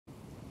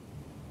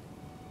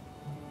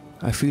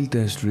I feel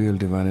there's real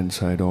divine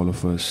inside all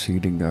of us,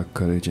 seeding our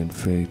courage and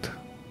faith,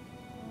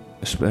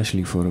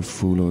 especially for a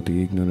fool or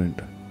the ignorant.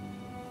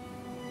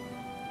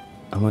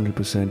 I'm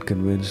 100%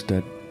 convinced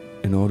that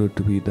in order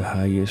to be the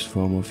highest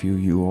form of you,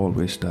 you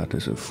always start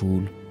as a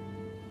fool.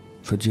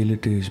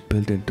 Fragility is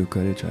built into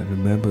courage. I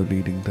remember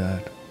reading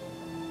that.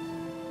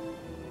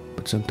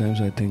 But sometimes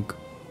I think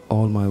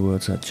all my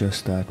words are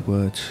just that,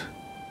 words,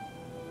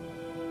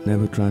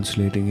 never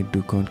translating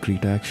into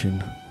concrete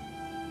action.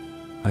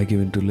 I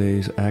give in to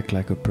lays, act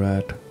like a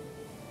brat.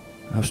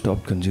 I've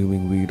stopped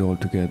consuming weed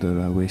altogether.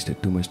 I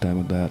wasted too much time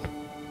on that.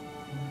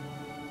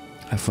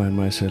 I find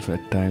myself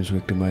at times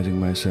victimizing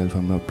myself.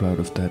 I'm not proud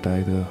of that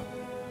either.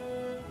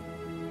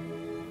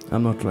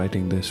 I'm not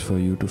writing this for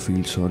you to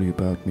feel sorry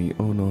about me.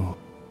 Oh no.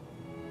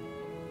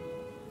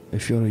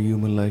 If you're a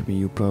human like me,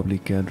 you probably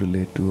can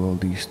relate to all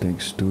these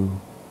things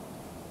too.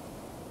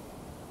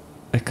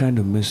 I kind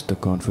of missed the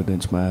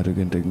confidence my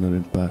arrogant,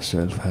 ignorant past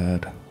self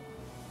had.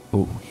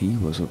 Oh, he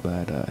was a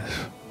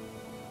badass.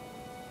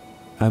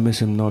 I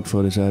miss him not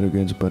for his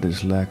arrogance, but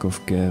his lack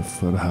of care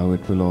for how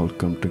it will all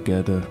come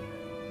together.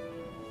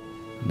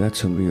 That's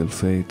some real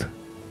faith.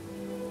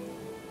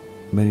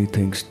 Many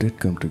things did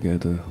come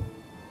together.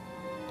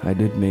 I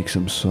did make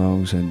some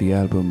songs, and the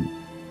album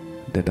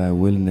that I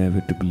will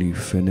inevitably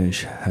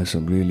finish has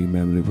some really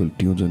memorable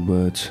tunes and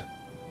words.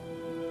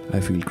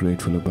 I feel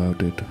grateful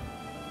about it.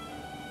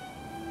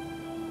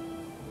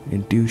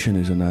 Intuition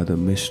is another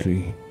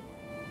mystery.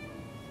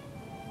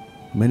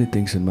 Many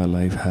things in my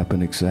life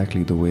happen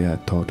exactly the way I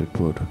thought it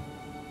would.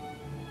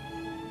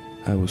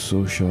 I was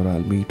so sure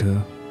I'll meet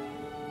her,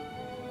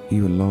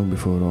 even long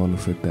before all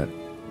of it, that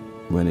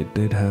when it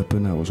did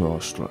happen, I was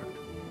awestruck.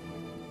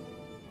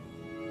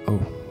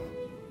 Oh,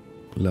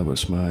 lover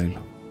smile.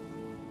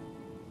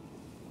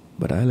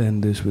 But I'll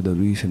end this with a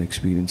recent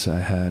experience I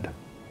had.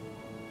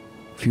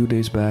 Few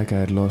days back, I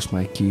had lost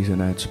my keys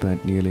and I had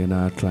spent nearly an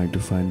hour trying to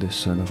find this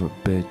son of a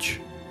bitch.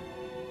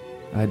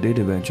 I did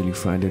eventually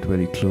find it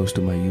very close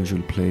to my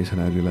usual place, and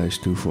I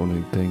realized two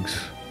following things.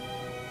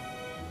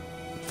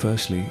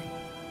 Firstly,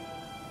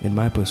 in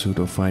my pursuit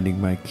of finding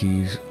my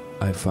keys,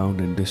 I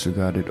found and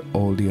disregarded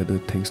all the other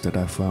things that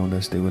I found,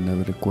 as they were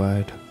never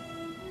required.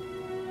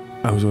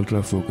 I was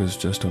ultra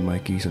focused just on my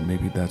keys, and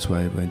maybe that's why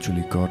I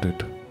eventually got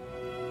it.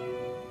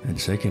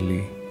 And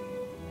secondly,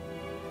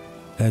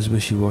 as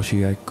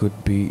wishy-washy I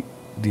could be,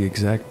 the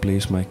exact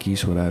place my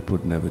keys were at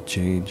would never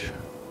change.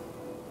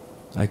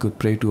 I could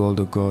pray to all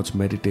the gods,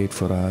 meditate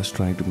for hours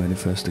trying to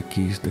manifest the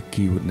keys. The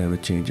key would never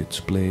change its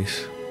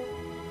place.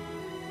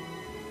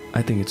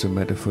 I think it's a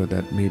metaphor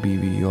that maybe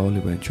we all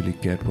eventually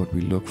get what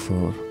we look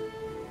for,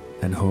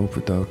 and hope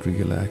without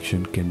real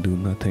action can do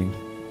nothing.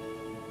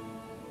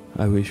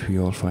 I wish we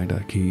all find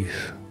our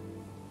keys.